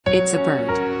It's a bird.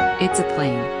 It's a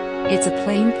plane. It's a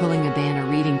plane pulling a banner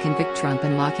reading "Convict Trump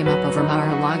and lock him up" over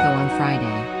Mar-A-Lago on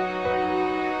Friday.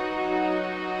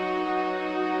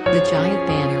 The giant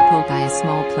banner pulled by a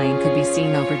small plane could be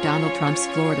seen over Donald Trump's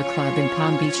Florida club in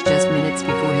Palm Beach just minutes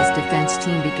before his defense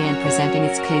team began presenting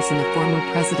its case in the former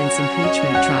president's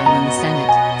impeachment trial in the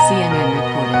Senate, CNN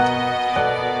reported.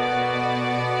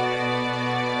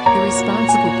 The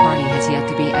responsible party has yet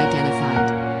to be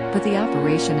identified, but the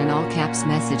Operation in All Caps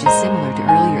message is similar to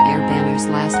earlier air banners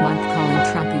last month calling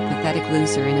Trump a pathetic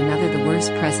loser and another the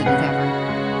worst president ever.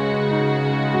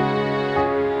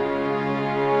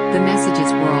 The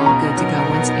messages were all good to go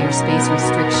once airspace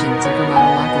restrictions over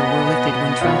Mar-A-Lago were lifted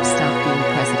when Trump stopped being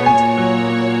president.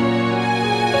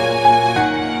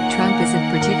 Trump isn't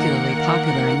particularly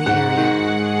popular in the area.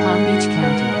 Palm Beach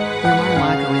County, where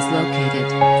Mar-A-Lago is located,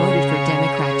 voted for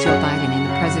Democrat Joe Biden in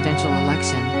the presidential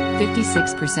election,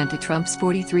 56% to Trump's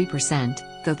 43%,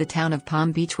 though the town of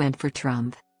Palm Beach went for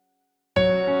Trump.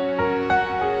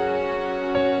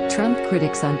 Trump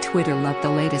critics on Twitter love the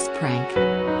latest prank.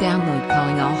 Download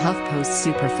calling all HuffPost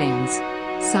superfans.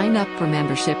 Sign up for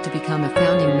membership to become a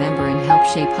founding member and help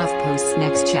shape HuffPost's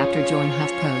next chapter. Join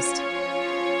HuffPost.